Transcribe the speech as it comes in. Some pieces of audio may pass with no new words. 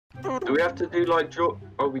Do we have to do like draw?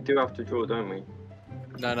 Oh, we do have to draw, don't we?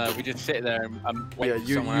 No, we just sit there and wait. Yeah,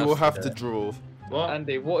 you will have to draw. What?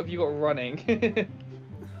 Andy, what have you got running?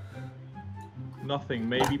 Nothing.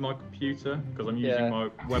 Maybe my computer because I'm using my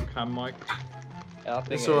webcam mic. Yeah, I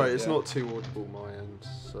think It's alright. It's not too audible my end,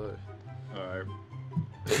 so. Alright.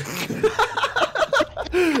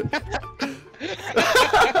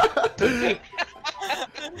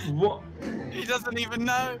 What? He doesn't even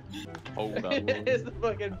know. Hold on. Here's the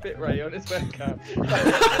fucking bit rate on his webcam.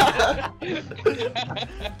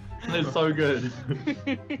 It's so good.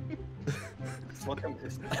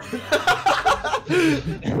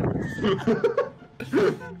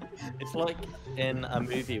 It's like in a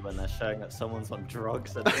movie when they're showing that someone's on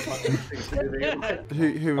drugs and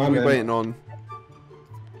Who are we waiting on?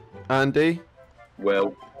 Andy?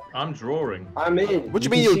 Well, I'm drawing. I'm in. What do you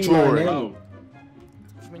mean you're drawing? Oh.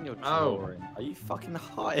 What do you mean you're drawing? Are you fucking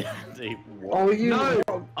high, Andy? What? Oh, you. No!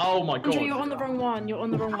 Oh my god. Andrew, you're on the wrong one. You're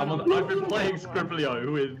on the wrong one. I've been playing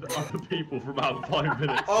Scribblio with other people for about 5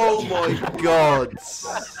 minutes. Oh my god!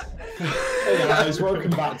 Hey guys,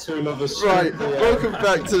 welcome back to another Right, Scribblio. welcome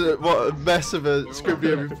back to what a mess of a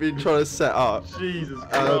Scribblio we've been trying to set up. Jesus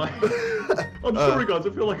Christ. I'm sorry guys, I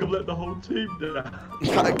feel like I've let the whole team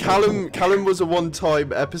down. Callum was a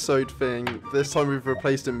one-time episode thing. This time we've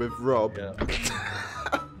replaced him with Rob. Yeah.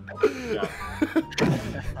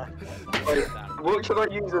 wait, what should I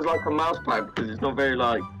use as like a mouse pad because it's not very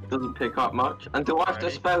like doesn't pick up much? And do I have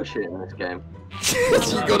to spell shit in this game?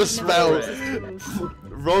 You gotta spell.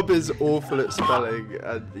 Rob is awful at spelling,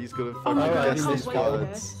 and he's gonna Oh my god, I guess can't these wait for words.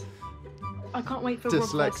 this. I can't wait for Rob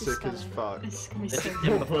versus Dyslexic as spelling. fuck. This is gonna be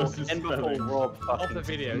so In good. before Rob Off fucking the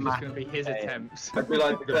video, it's just gonna be his attempts. I feel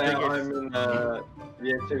like The biggest- I'm in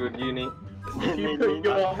year 2 of uni. If you put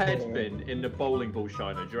your head bin in the bowling ball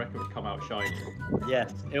shiner, do you reckon it would come out shiny?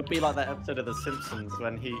 Yes, it'll be like that episode of The Simpsons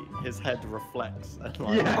when his head reflects and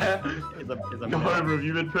like Yeah! is a No, mirror. have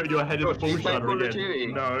you been putting your head in the Josh, you ball play shiner Call of again? Duty?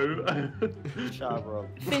 No. Shut up, Rob.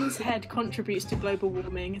 Finn's head contributes to global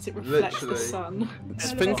warming as it reflects Literally. the sun.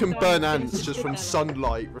 Finn can burn ants just from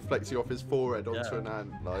sunlight reflecting off his forehead onto Yeah. an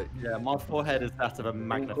ant. Like, Yeah, my forehead is that of a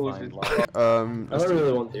magnifying light. I don't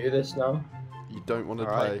really want to do this now. you don't want to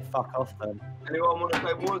Alright, play. fuck off then. Anyone want to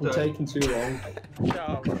play It's Warzone? taking too long. Shut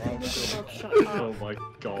up, Rob. Rob, shut Oh up. my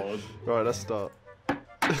god. Right, let's start. How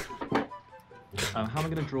am I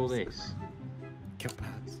going to draw this?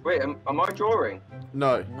 Wait, am I drawing?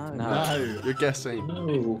 No, No. you're guessing.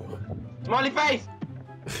 No. Smiley face!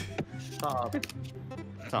 Shut up.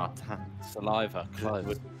 Oh, damn. Saliva.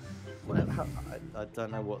 Close. I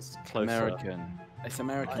don't know what's closer. American. It's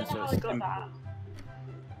American, so I it's got that.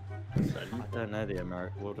 I don't know the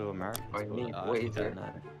American. What do Americans I call need- it? I what is don't it?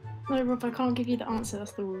 know. No, Rob, I can't give you the answer.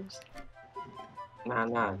 That's the rules.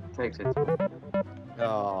 Nah, takes it.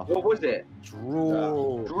 Oh, What was it?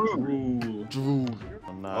 drool. Drew. Drool.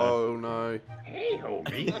 Oh no. Oh no. Hey,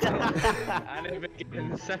 homie. And it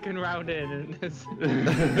begins the second round in, and it's...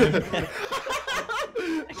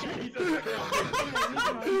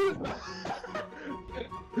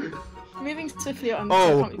 Moving swiftly on.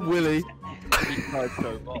 Oh, Willy.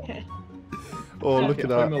 Okay. Oh, look at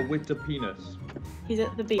that. Homer with the penis. He's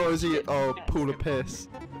at the beach. Oh, is he? Oh, pool of piss.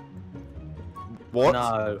 What?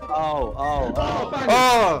 No. Oh.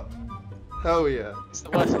 Oh! Hell yeah. It's the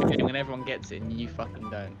worst thing when everyone gets it and you fucking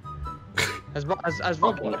don't. Has Rob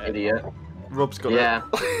Fucking got it? idiot. Rob's got Yeah.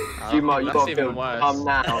 You might. You That's got to even feel worse. calm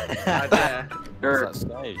now. I dare. What Dirt. does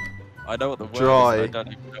that say? I know what the word Dry. is, but I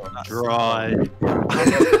don't even know what that Dry.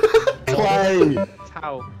 Clay.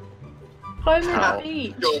 Towel. Home at the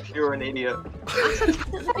beach. George, you're an idiot. That's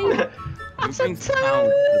a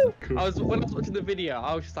towel. when I was watching the video,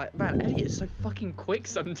 I was just like, man, Elliot's so fucking quick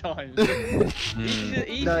sometimes.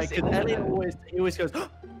 He's No, just because Elliot always goes.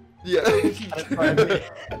 Yeah.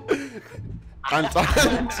 And That's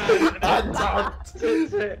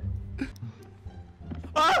it.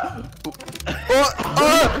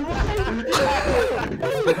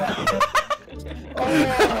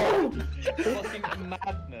 Fucking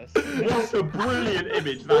madness. What a brilliant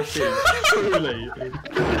image that is, truly.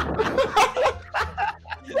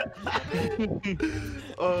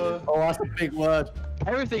 Oh, that's a big word.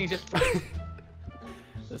 Everything's just.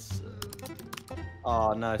 This,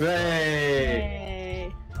 oh no.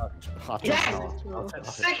 Yay. Yes!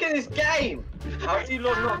 Sick of this game! How do you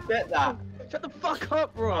not get that? Shut the fuck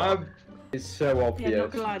up, bro. It's so Yeah, obvious.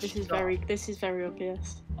 not gonna lie, this is very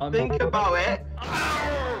obvious. Think about it.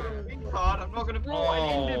 Think hard, I'm not gonna Bro,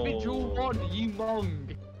 an individual one, you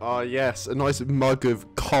mong. oh yes, a nice mug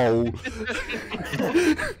of coal.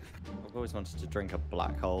 I've always wanted to drink a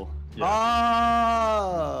black hole. Yeah.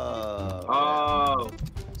 Oh. Oh.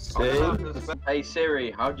 Hey Siri,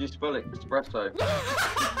 how do you spell espresso?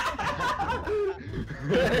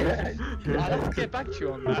 I'll have to get back to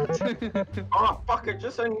you on that. Oh fuck! I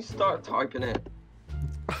just only started typing it.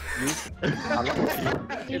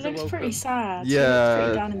 He looks pretty sad. Yeah. He looks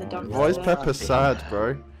pretty down in the dumps. Why is Pepper sad,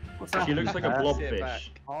 bro? She looks like a Sit back.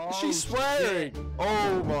 blobfish. She's swearing!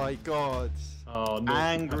 Oh my god. Oh no.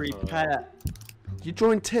 Angry pet. You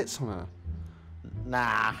drawing tits on her?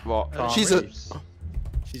 Nah. What? Can't She's a. read.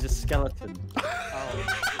 She's a skeleton.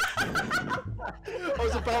 I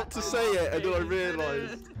was about to say it and then I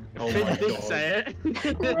realised. Oh my Did god. say it.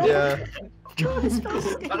 Yeah.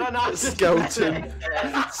 I don't know. Skeleton.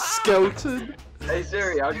 Skeleton. Hey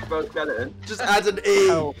Siri, how do you spell skeleton? Just add an E.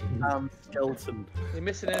 Skeleton. You're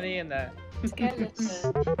missing an E in there.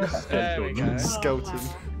 Skeleton. There we go. Skeleton.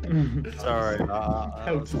 Sorry.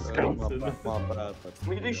 Skeleton. My bad.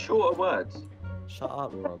 We do shorter words. Shut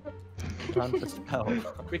up, Rob. Trying to spell.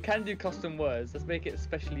 We can do custom words. Let's make it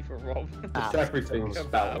especially for Rob. Just everything's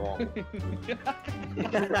spelled wrong.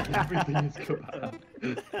 Everything is good.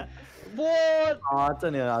 What? Oh, I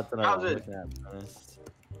don't know How's what I'm it? looking at, to be honest.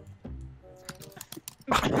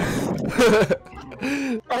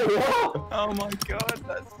 Oh my god,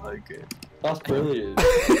 that's so good. That's brilliant.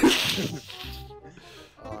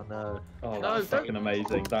 Oh no. Oh, No, that's don't- fucking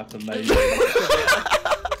amazing. That's amazing.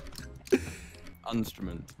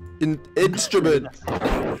 Instrument. Instrument.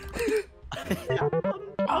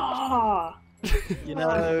 Ah. You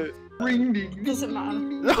know. Doesn't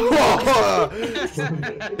matter. it's,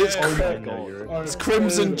 Oh my crim- god. it's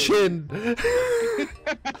Crimson Chin.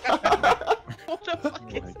 What the fuck Oh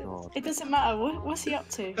is my it? god. It doesn't matter. What's he up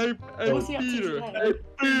to? What's he up to today?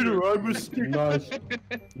 Peter, I'm a stick.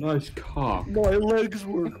 Nice cock. My legs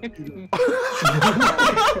work.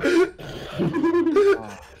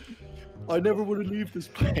 I never want to leave this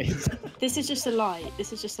place. This is just a light.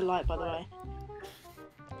 This is just a light, by the way.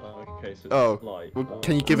 Okay, so Oh, it's light. well,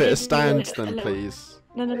 can you give it a stand then, please?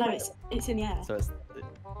 No, it's in the air. So it's.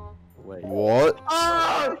 Wait. What?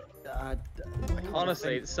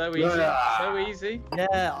 Honestly, it's so easy. So easy.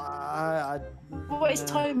 Yeah, What is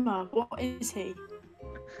Toma? What is he?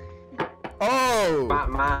 Oh!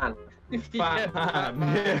 Batman. Yeah,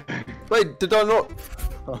 Batman. Yeah. Wait, did I not?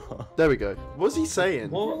 There we go. What's he saying?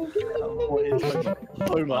 What? What is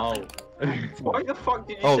Homer? Why the fuck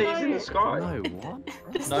did you Oh. say he's in the sky? No,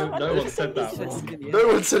 what? No one said that. No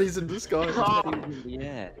one said he's in the sky.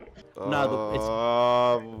 Yeah. No, it's.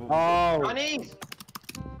 Oh, Oh! Chinese.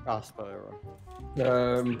 Aspera.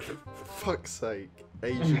 fuck's sake.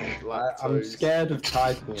 Asian lactose. I'm scared of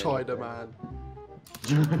typing. China man.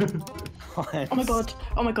 Oh my god!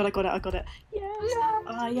 Oh my god! I got it! Yes!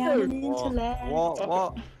 I am an intellect.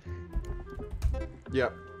 What?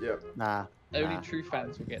 Yep. Nah. Only Nah. true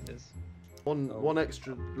fans will get this. One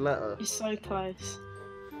extra letter. You're so close.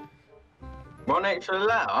 One extra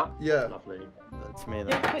letter. Yeah. Lovely. That's me Yeah,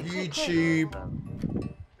 then. quick. YouTube.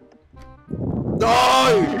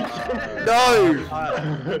 No! No!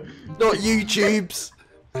 Not YouTube's.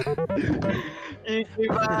 Are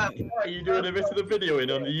you doing a bit of the video in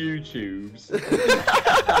on the YouTubes?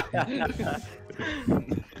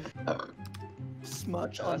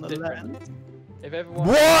 Smudge on That's the different. left. If everyone.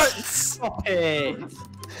 What? Stop it!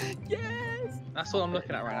 That's what I'm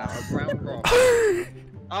looking at right now. A brown rock.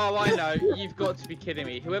 Oh, I know. You've got to be kidding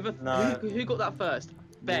me. Whoever. No. Who got that first?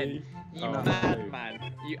 Ben. Me. You Oh,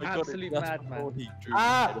 madman. You I got it absolute just madman. before he drew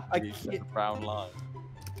Ah, I the can't- brown line.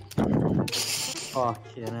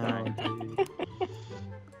 Fucking hell, dude.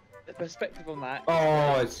 The perspective on that.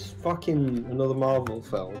 Oh, it's fucking another Marvel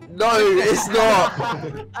film. No, it's not.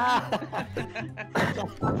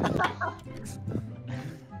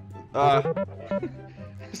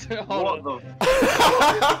 So, hold What on. the?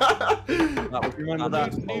 That was, remember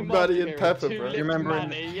that? New Maddie Marvel and hero, Pepper, Two bro. Lips Remember in-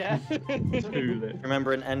 Manny, yeah. Tulip.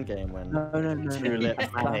 Remember in Endgame when? No. Two lips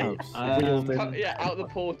Manny. Yeah, out the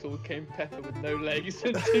portal came Pepper with no legs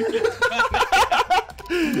and 2 lips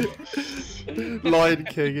Manny. Lion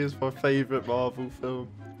King is my favourite Marvel film.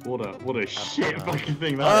 What a shit fucking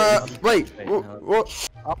thing that is. Wait, what?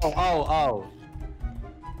 Oh.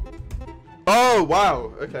 Oh,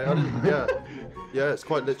 wow. Okay, I didn't, yeah, it's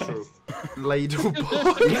quite literal. Ladle box.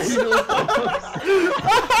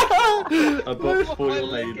 A box for What your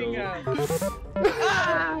am I looking ladle. at?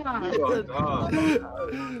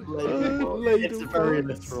 It's very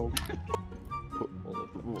literal.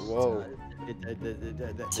 Whoa.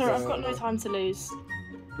 Sorry, I've got no time to lose.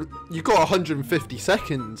 You got 150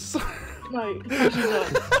 seconds. No, the pressure's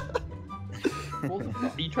on. What the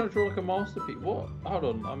fuck? Are you trying to draw like a masterpiece? What? Hold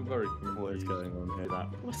on, I'm very confused. What is going on here? That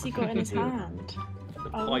What's he got in his hand? the I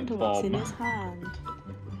pipe wonder what's in bomb. his hand.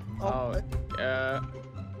 Oh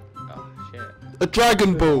shit. A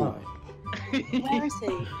Dragon Ball. Where is he?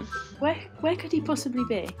 Where could he possibly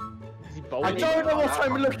be? Is he I bowling? don't know what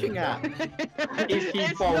I'm looking at. Is he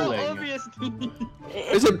It's bowling? not obviously.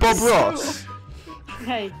 Is it Bob Ross?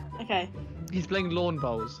 Okay, okay. He's playing lawn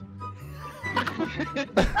bowls.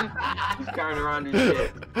 He's carrying around his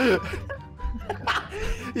shit.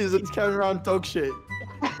 He's carrying around dog shit.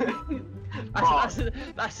 That's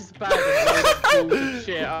as bad as bullshit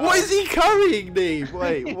shit. What is he carrying, Neve?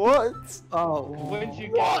 Wait, what? Oh, Once you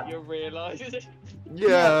get it, you'll realise.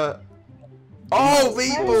 Yeah. Oh, Where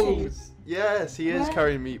is he? meatballs. Yes, he is Where?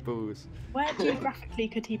 carrying meatballs. Where geographically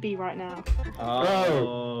could he be right now?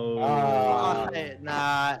 Oh.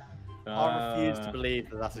 Nah. I refuse to believe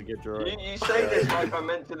that that's a good drawing. You say this like I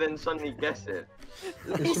meant to then suddenly guess it.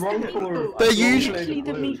 It's the wrong colour. They're it's usually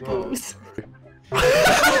the Literally the blue as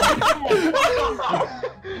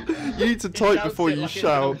meatballs. You need to type before you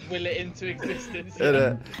shout. Will it into existence.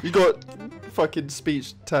 Innit? You got fucking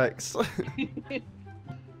speech text. What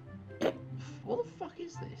the fuck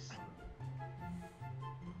is this?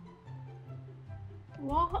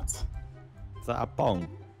 What? Is that a bong?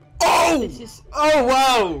 Oh! This is. Oh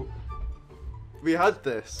wow! We had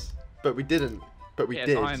this, but we didn't. But we Yeah,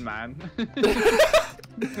 did. it's Iron Man.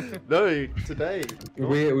 No, today.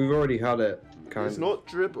 We've already had it, kind It's of, not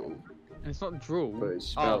dribble. It's not drool. but it's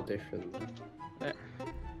spelled different.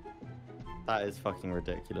 That is fucking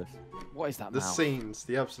ridiculous. What is that The mouth? scenes,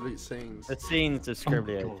 the absolute scenes. The scenes of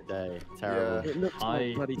Scribbly today, terrible. It looks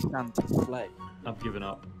like bloody Santa's sleigh. I've given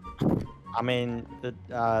up. I mean, the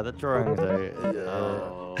drawings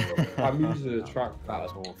Oh. I'm using a track That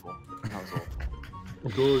was pad. awful. That was awful.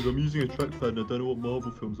 Guys, I'm using a trackpad and I don't know what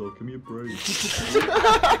Marvel films are. Give me a break.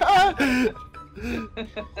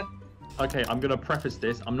 Okay, I'm gonna preface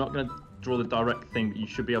this. I'm not gonna draw the direct thing, but you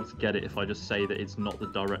should be able to get it if I just say that it's not the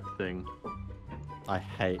direct thing. I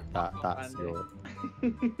hate that. That's your.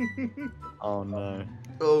 Oh no.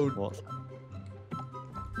 Oh, What?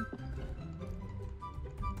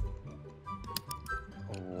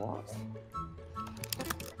 What?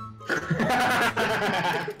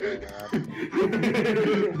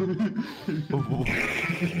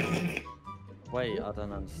 Wait, I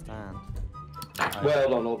don't understand. Well,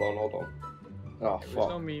 hold on. Oh, It's not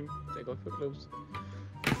fuck. me. Take off your clothes.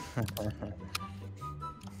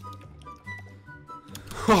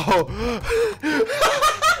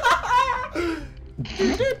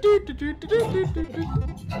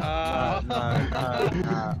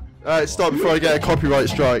 Alright, stop before I get a copyright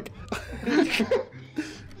strike.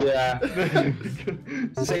 Yeah.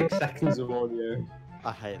 6 seconds of audio.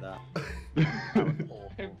 I hate that.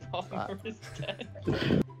 Palmer is dead.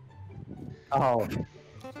 Oh.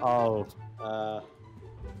 Oh.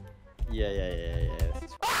 Yeah.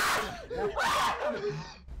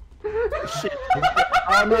 Shit.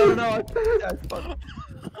 Oh no.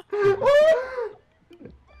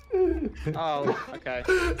 Oh, okay.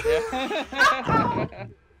 Yeah.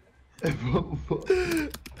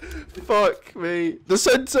 Fuck me. The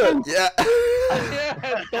center! Yeah!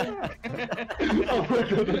 Yeah. Oh my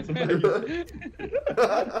god, that's amazing.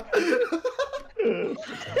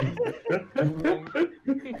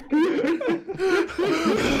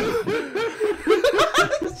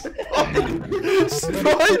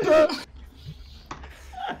 Spider!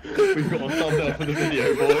 We've got a thumbnail for the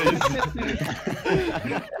video, boys.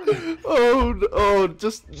 Oh,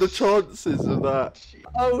 just the chances of that.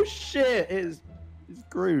 Oh shit! It's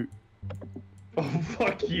Groot. Oh,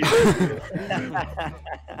 fuck you.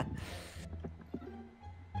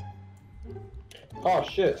 Oh,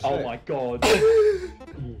 shit. Oh sick. my god.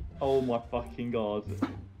 Oh my fucking god.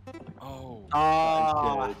 Oh.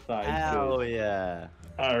 Oh, That is hell good. yeah.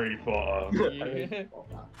 Harry Potter. Yeah.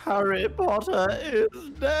 Harry Potter is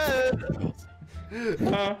dead.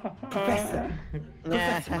 Professor,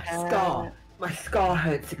 my scar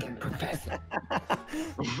hurts again, Professor.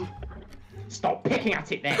 Stop picking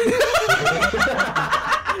at it then.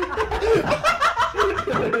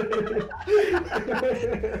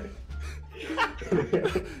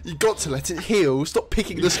 You got to let it heal. Stop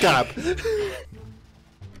picking the scab.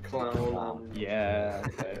 Clown. Yeah.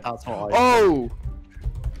 Okay. That's what I. Oh!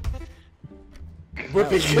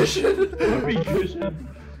 Whipping cushion. Whoopee cushion.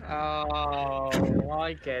 Oh,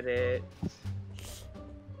 I get it.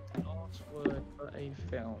 Last word for a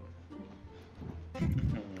film.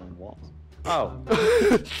 What? Oh.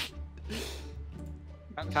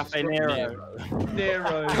 Cafe Nero.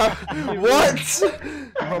 Nero. What?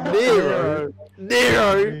 Nero.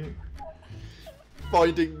 Nero.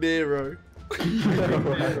 Finding Nero.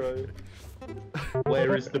 Nero.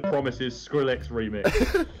 Where is the Promises Skrillex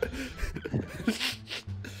remix?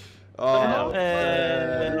 Oh,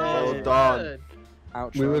 well done.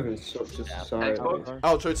 We live in such a society.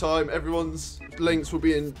 Outro time. Everyone's links will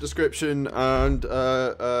be in description, and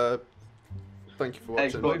thank you for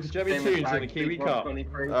watching. Xbox, Jemmy Tunes in the Kiwi Cup. All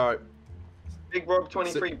right. Big Rob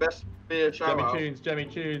 23 best beer shout out. Jemmy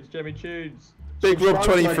Tunes. Big Rob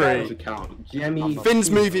 23. Jemmy Finn's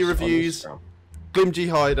movie reviews. Glimgy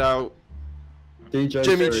Hideout. DJ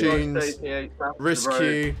Jimmy Series. Tunes. Risk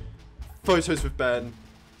Q. Photos with Ben.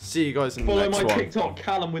 See you guys in the Follow next my one. TikTok,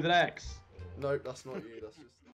 Callum with an X. Nope, that's not you. That's just.